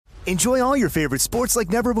Enjoy all your favorite sports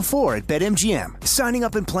like never before at BetMGM. Signing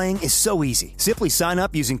up and playing is so easy. Simply sign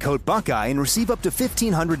up using code Buckeye and receive up to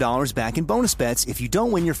 $1,500 back in bonus bets if you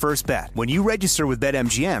don't win your first bet. When you register with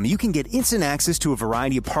BetMGM, you can get instant access to a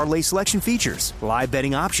variety of parlay selection features, live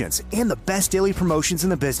betting options, and the best daily promotions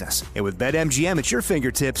in the business. And with BetMGM at your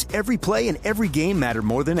fingertips, every play and every game matter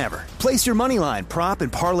more than ever. Place your moneyline, prop,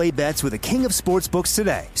 and parlay bets with the king of sportsbooks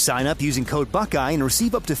today. Sign up using code Buckeye and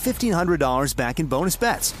receive up to $1,500 back in bonus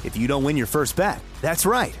bets if you don't win your first bet. That's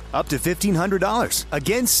right, up to $1,500.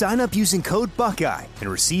 Again, sign up using code Buckeye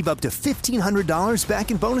and receive up to $1,500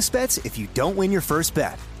 back in bonus bets if you don't win your first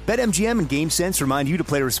bet. BetMGM and GameSense remind you to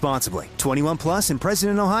play responsibly. 21 plus and present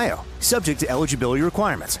in Ohio. Subject to eligibility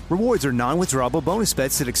requirements. Rewards are non-withdrawable bonus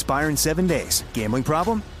bets that expire in 7 days. Gambling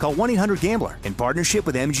problem? Call 1-800-GAMBLER in partnership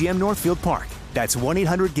with MGM Northfield Park. That's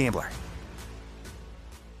 1-800-GAMBLER.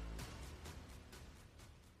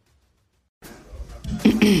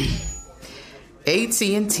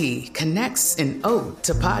 AT&T connects an ode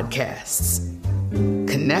to podcasts.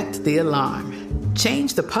 Connect the alarm.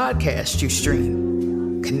 Change the podcast you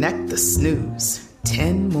stream. Connect the snooze.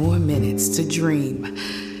 10 more minutes to dream.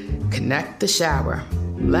 Connect the shower.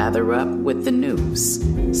 Lather up with the news.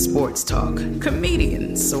 Sports talk,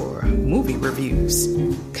 comedians, or movie reviews.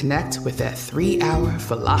 Connect with that 3-hour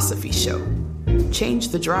philosophy show. Change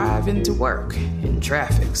the drive into work in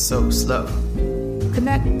traffic so slow.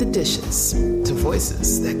 Connect the dishes to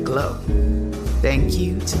voices that glow. Thank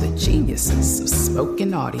you to the geniuses of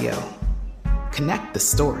spoken audio. Connect the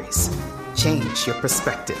stories. Change your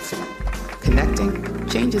perspective. Connecting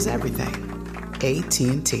changes everything.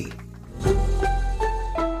 AT&T.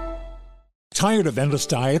 Tired of endless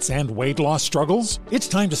diets and weight loss struggles? It's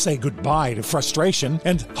time to say goodbye to frustration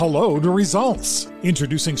and hello to results.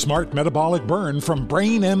 Introducing Smart Metabolic Burn from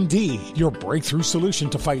Brain MD, your breakthrough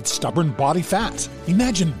solution to fight stubborn body fat.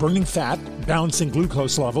 Imagine burning fat, balancing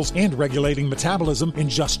glucose levels, and regulating metabolism in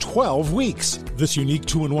just 12 weeks. This unique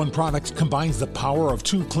 2-in-1 product combines the power of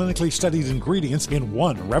 2 clinically studied ingredients in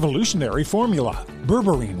one revolutionary formula.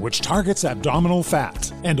 Berberine, which targets abdominal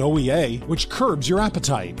fat, and OEA, which curbs your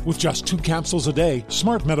appetite. With just 2 capsules a day,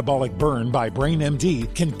 Smart Metabolic Burn by Brain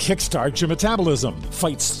MD can kickstart your metabolism,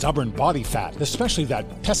 fight stubborn body fat, especially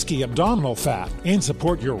that pesky abdominal fat, and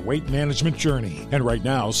support your weight management journey. And right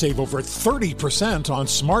now, save over 30% on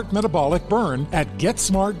Smart Metabolic Burn at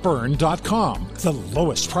GetSmartBurn.com. The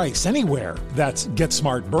lowest price anywhere. That's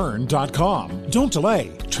GetSmartBurn.com. Don't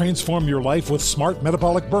delay. Transform your life with Smart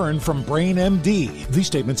Metabolic Burn from Brain MD. These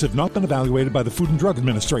statements have not been evaluated by the Food and Drug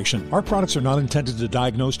Administration. Our products are not intended to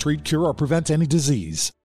diagnose, treat, cure, or prevent any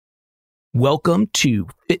disease. Welcome to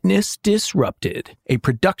Fitness Disrupted, a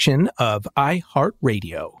production of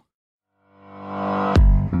iHeartRadio.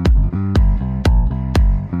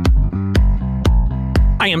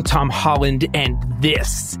 I am Tom Holland, and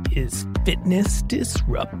this is Fitness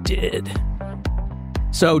Disrupted.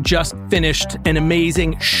 So just finished an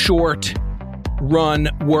amazing short run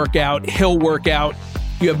workout, hill workout.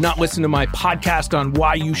 If you have not listened to my podcast on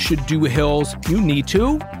why you should do hills, you need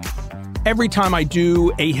to. Every time I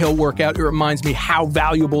do a hill workout, it reminds me how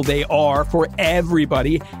valuable they are for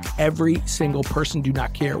everybody. Every single person, do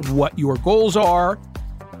not care what your goals are.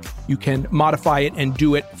 You can modify it and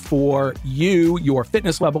do it for you, your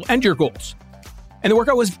fitness level, and your goals. And the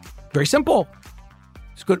workout was very simple.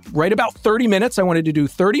 It's good. Right about 30 minutes. I wanted to do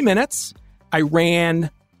 30 minutes. I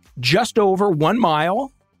ran just over 1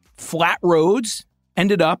 mile, flat roads,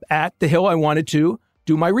 ended up at the hill I wanted to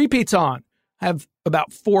do my repeats on. I have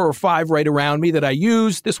about 4 or 5 right around me that I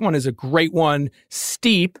use. This one is a great one,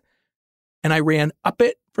 steep. And I ran up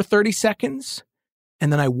it for 30 seconds.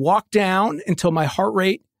 And then I walked down until my heart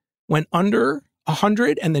rate went under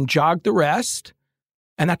 100 and then jogged the rest.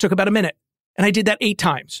 And that took about a minute. And I did that 8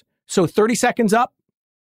 times. So 30 seconds up,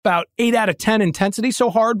 about 8 out of 10 intensity. So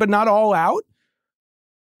hard, but not all out.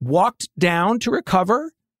 Walked down to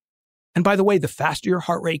recover. And by the way, the faster your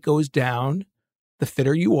heart rate goes down, the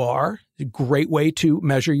fitter you are. It's a great way to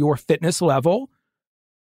measure your fitness level.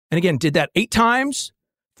 And again, did that 8 times,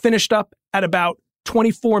 finished up at about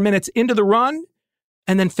 24 minutes into the run,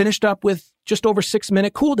 and then finished up with just over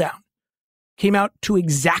 6-minute cool down. Came out to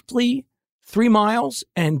exactly 3 miles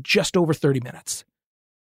and just over 30 minutes.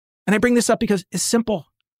 And I bring this up because it's simple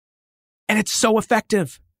and it's so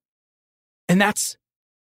effective. And that's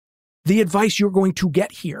the advice you're going to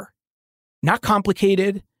get here. Not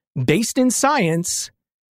complicated, based in science.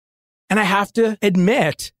 And I have to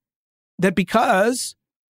admit that because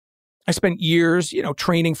I spent years,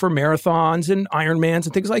 training for marathons and Ironmans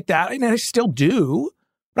and things like that, and I still do,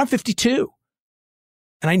 but I'm 52.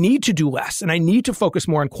 And I need to do less, and I need to focus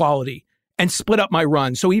more on quality and split up my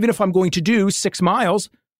run. So even if I'm going to do 6 miles,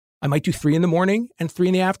 I might do 3 in the morning and 3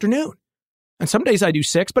 in the afternoon. And some days I do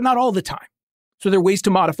 6, but not all the time. So there are ways to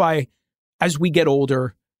modify as we get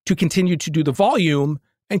older to continue to do the volume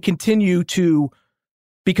and continue to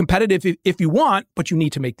be competitive if you want, but you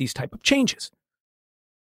need to make these type of changes.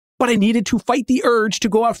 But I needed to fight the urge to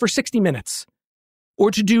go out for 60 minutes or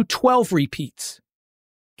to do 12 repeats.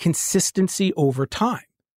 Consistency over time.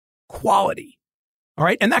 Quality. All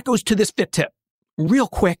right. And that goes to this fit tip. Real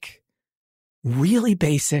quick, really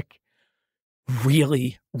basic,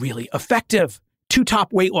 really, really effective. 2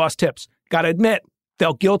 top weight loss tips. Got to admit,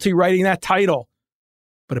 felt guilty writing that title,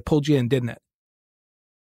 but it pulled you in, didn't it?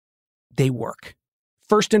 They work.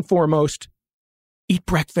 First and foremost, eat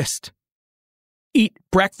breakfast. Eat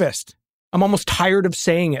breakfast. I'm almost tired of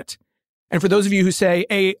saying it. And for those of you who say,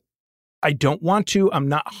 hey, I don't want to, I'm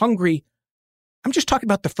not hungry, I'm just talking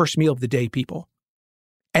about the first meal of the day, people,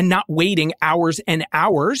 and not waiting hours and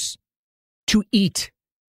hours to eat.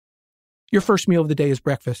 Your first meal of the day is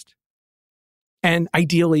breakfast. And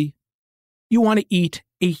ideally, you want to eat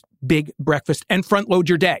a big breakfast and front load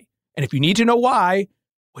your day. And if you need to know why,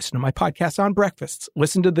 listen to my podcast on breakfasts.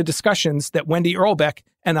 Listen to the discussions that Wendy Earlbeck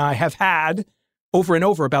and I have had over and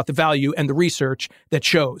over about the value and the research that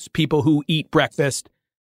shows people who eat breakfast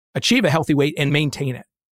achieve a healthy weight and maintain it.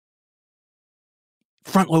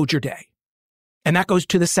 Front load your day. And that goes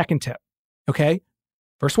to the second tip. Okay.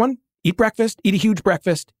 First one, eat breakfast, eat a huge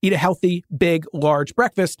breakfast, eat a healthy, big, large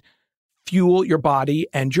breakfast, fuel your body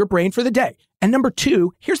and your brain for the day. And number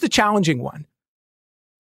 2, here's the challenging one.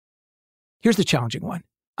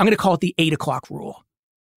 I'm going to call it the 8 o'clock rule.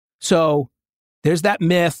 So there's that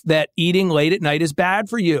myth that eating late at night is bad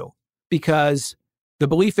for you because the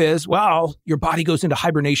belief is, well, your body goes into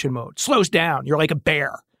hibernation mode, slows down. You're like a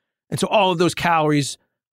bear. And so all of those calories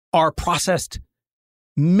are processed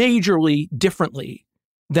majorly differently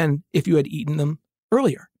than if you had eaten them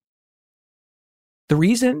earlier. The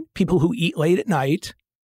reason people who eat late at night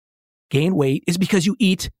gain weight is because you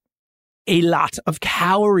eat a lot of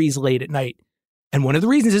calories late at night. And one of the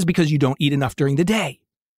reasons is because you don't eat enough during the day.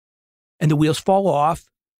 And the wheels fall off.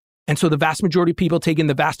 And so the vast majority of people take in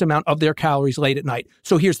the vast amount of their calories late at night.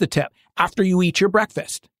 So here's the tip. After you eat your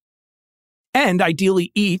breakfast, and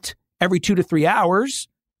ideally eat every 2 to 3 hours,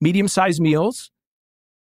 medium-sized meals,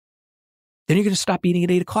 then you're going to stop eating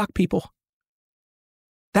at 8 o'clock, people.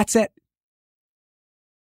 That's it.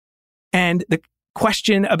 And the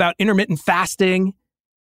question about intermittent fasting,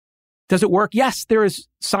 does it work? Yes, there is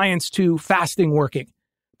science to fasting working.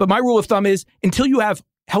 But my rule of thumb is until you have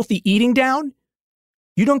healthy eating down,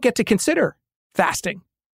 you don't get to consider fasting.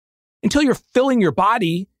 Until you're filling your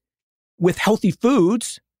body with healthy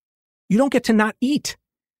foods, you don't get to not eat.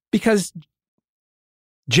 Because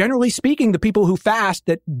generally speaking, the people who fast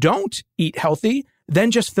that don't eat healthy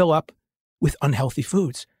then just fill up with unhealthy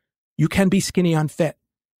foods. You can be skinny unfit.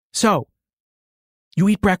 So you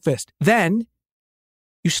eat breakfast. Then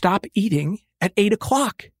you stop eating at 8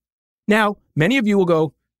 o'clock. Now, many of you will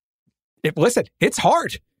go, listen, it's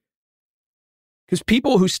hard. Because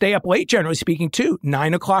people who stay up late, generally speaking, too,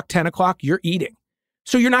 9 o'clock, 10 o'clock, you're eating.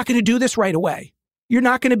 So you're not going to do this right away. You're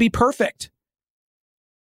not going to be perfect.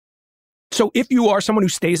 So if you are someone who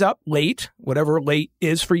stays up late, whatever late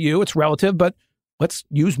is for you, it's relative, but let's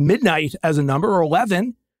use midnight as a number or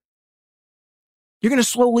 11. You're going to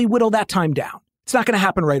slowly whittle that time down. It's not going to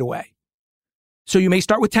happen right away. So you may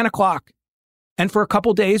start with 10 o'clock and for a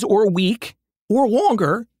couple days or a week or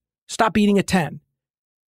longer, stop eating at 10.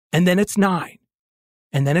 And then it's 9.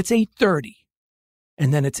 And then it's 8:30.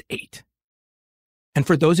 And then it's 8. And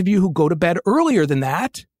for those of you who go to bed earlier than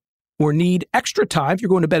that or need extra time, if you're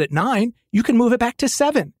going to bed at 9, you can move it back to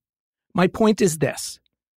 7. My point is this.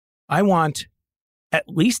 I want at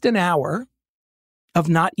least an hour of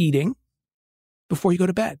not eating before you go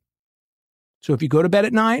to bed. So if you go to bed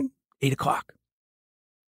at 9, 8 o'clock.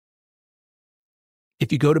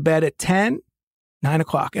 If you go to bed at 10, 9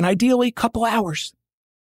 o'clock. And ideally, a couple hours.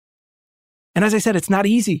 And as I said, it's not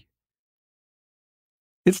easy.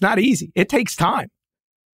 It's not easy. It takes time.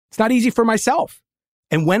 It's not easy for myself.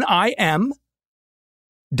 And when I am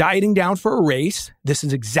dieting down for a race, this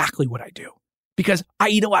is exactly what I do. Because I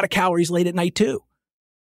eat a lot of calories late at night too.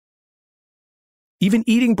 Even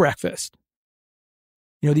eating breakfast.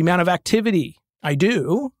 The amount of activity I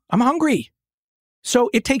do, I'm hungry. So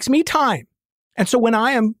it takes me time. And so when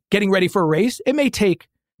I am getting ready for a race, it may take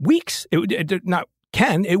weeks.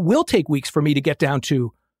 It will take weeks for me to get down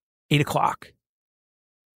to 8 o'clock.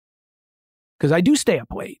 Because I do stay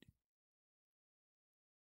up late.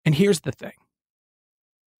 And here's the thing.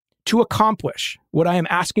 To accomplish what I am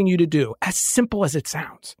asking you to do, as simple as it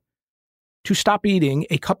sounds, to stop eating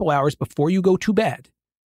a couple hours before you go to bed,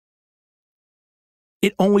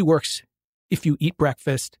 it only works if you eat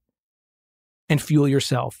breakfast and fuel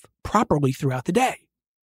yourself properly throughout the day.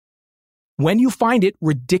 When you find it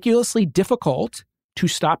ridiculously difficult to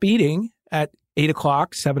stop eating at 8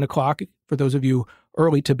 o'clock, 7 o'clock, for those of you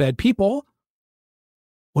early to bed people,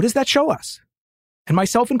 what does that show us? And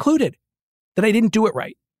myself included, that I didn't do it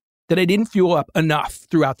right, that I didn't fuel up enough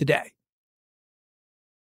throughout the day.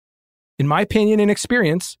 In my opinion and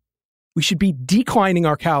experience, we should be declining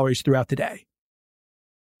our calories throughout the day.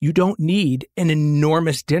 You don't need an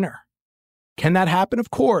enormous dinner. Can that happen? Of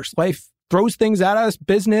course. Life throws things at us,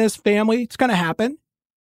 business, family, it's going to happen.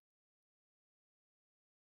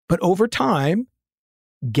 But over time,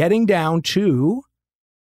 getting down to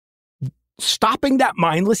stopping that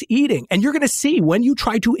mindless eating. And you're going to see when you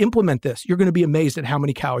try to implement this, you're going to be amazed at how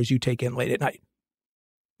many calories you take in late at night.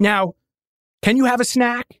 Now, can you have a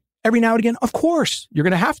snack every now and again? Of course, you're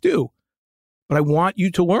going to have to. But I want you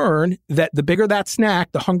to learn that the bigger that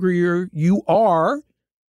snack, the hungrier you are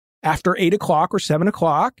after 8 o'clock or 7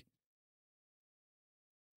 o'clock,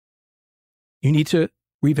 you need to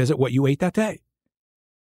revisit what you ate that day.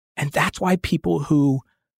 And that's why people who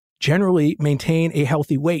generally maintain a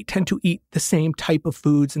healthy weight tend to eat the same type of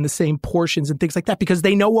foods and the same portions and things like that because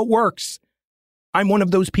they know what works. I'm one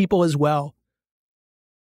of those people as well.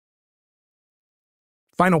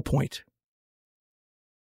 Final point.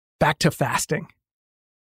 Back to fasting.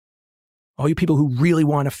 All you people who really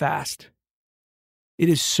want to fast. It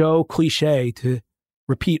is so cliche to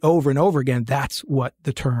repeat over and over again. That's what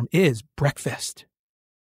the term is, breakfast.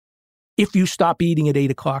 If you stop eating at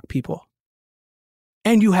 8 o'clock, people,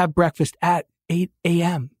 and you have breakfast at 8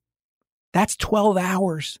 a.m., that's 12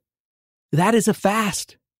 hours. That is a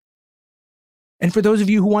fast. And for those of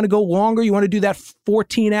you who want to go longer, you want to do that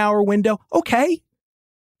 14-hour window, okay,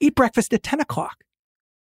 eat breakfast at 10 o'clock.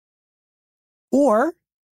 Or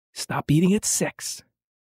stop eating at 6.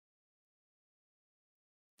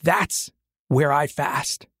 That's where I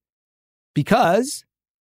fast. Because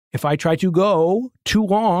if I try to go too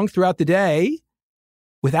long throughout the day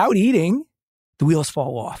without eating, the wheels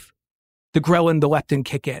fall off. The ghrelin, the leptin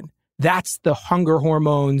kick in. That's the hunger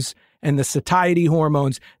hormones and the satiety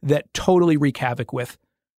hormones that totally wreak havoc with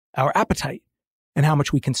our appetite and how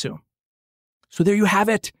much we consume. So there you have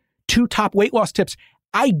it. 2 top weight loss tips.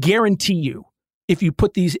 I guarantee you, if you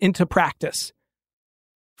put these into practice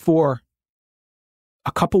for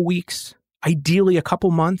a couple weeks, ideally a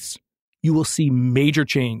couple months, you will see major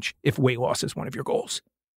change if weight loss is one of your goals.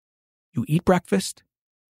 You eat breakfast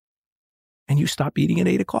and you stop eating at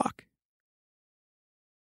 8 o'clock.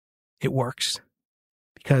 It works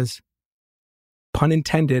because, pun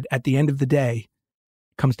intended, at the end of the day,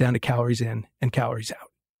 it comes down to calories in and calories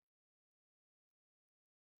out.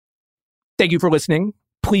 Thank you for listening.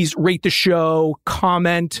 Please rate the show,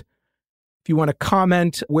 comment. If you want to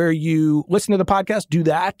comment where you listen to the podcast, do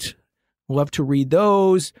that. Love to read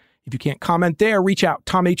those. If you can't comment there, reach out.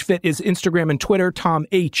 Tom H. Fit is Instagram and Twitter. Tom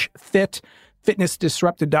H. Fit.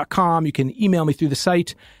 FitnessDisrupted.com. You can email me through the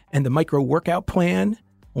site and the micro workout plan,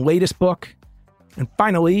 latest book. And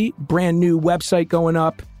finally, brand new website going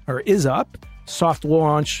up, or is up, soft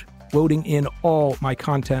launch, loading in all my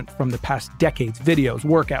content from the past decades, videos,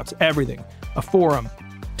 workouts, everything. A forum,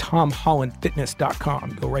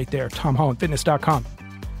 TomHollandFitness.com. Go right there, TomHollandFitness.com.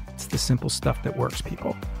 It's the simple stuff that works,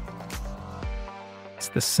 people. It's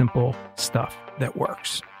the simple stuff that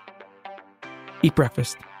works. Eat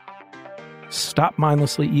breakfast. Stop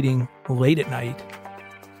mindlessly eating late at night.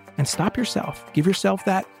 And stop yourself. Give yourself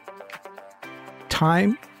that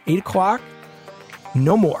time, 8 o'clock,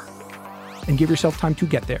 no more. And give yourself time to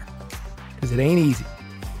get there. Because it ain't easy.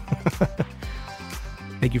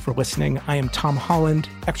 Thank you for listening. I am Tom Holland,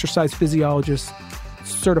 exercise physiologist,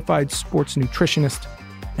 certified sports nutritionist,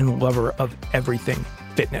 and lover of everything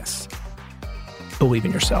fitness. Believe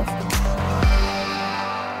in yourself.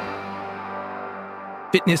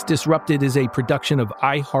 Fitness Disrupted is a production of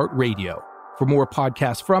iHeartRadio. For more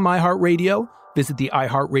podcasts from iHeartRadio, visit the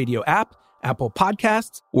iHeartRadio app, Apple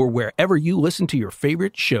Podcasts, or wherever you listen to your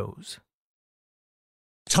favorite shows.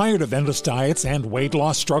 Tired of endless diets and weight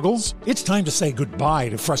loss struggles? It's time to say goodbye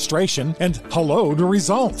to frustration and hello to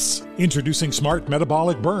results. Introducing Smart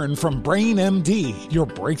Metabolic Burn from Brain MD, your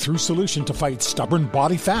breakthrough solution to fight stubborn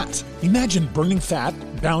body fat. Imagine burning fat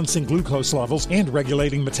balancing glucose levels and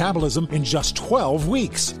regulating metabolism in just 12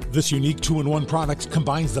 weeks. This unique 2-in-1 product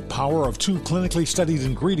combines the power of 2 clinically studied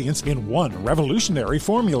ingredients in one revolutionary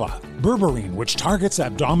formula. Berberine, which targets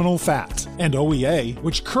abdominal fat, and OEA,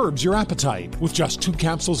 which curbs your appetite. With just 2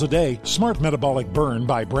 capsules a day, Smart Metabolic Burn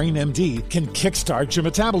by Brain MD can kickstart your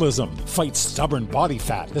metabolism, fight stubborn body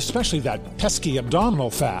fat, especially that pesky abdominal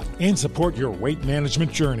fat, and support your weight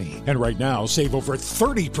management journey. And right now, save over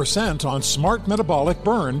 30% on Smart Metabolic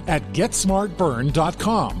Burn at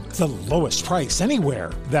GetSmartBurn.com. The lowest price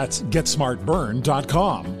anywhere. That's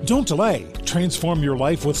GetSmartBurn.com. Don't delay. Transform your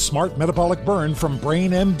life with Smart Metabolic Burn from Brain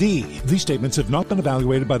MD. These statements have not been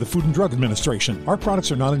evaluated by the Food and Drug Administration. Our products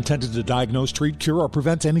are not intended to diagnose, treat, cure, or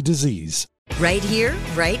prevent any disease. Right here,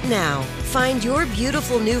 right now. Find your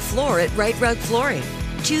beautiful new floor at Right Rug Flooring.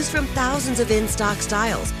 Choose from thousands of in-stock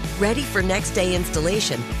styles, ready for next day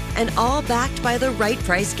installation, and all backed by the right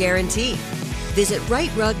price guarantee. Visit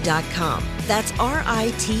rightrug.com. That's RITERUG.com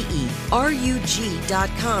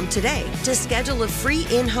today to schedule a free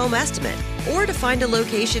in-home estimate or to find a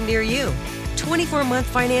location near you. 24-month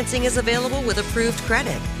financing is available with approved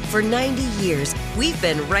credit. For 90 years, we've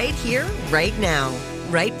been right here, right now.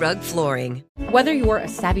 Right Rug Flooring. Whether you're a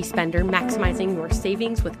savvy spender maximizing your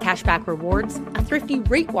savings with cashback rewards, a thrifty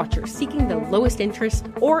rate watcher seeking the lowest interest,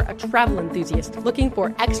 or a travel enthusiast looking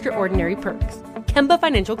for extraordinary perks, Kemba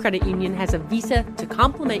Financial Credit Union has a visa to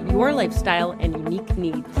complement your lifestyle and unique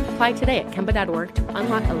needs. Apply today at Kemba.org to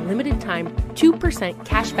unlock a limited-time 2%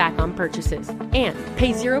 cash back on purchases and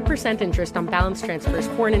pay 0% interest on balance transfers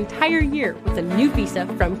for an entire year with a new visa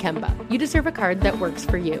from Kemba. You deserve a card that works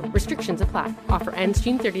for you. Restrictions apply. Offer ends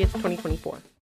June 30th, 2024.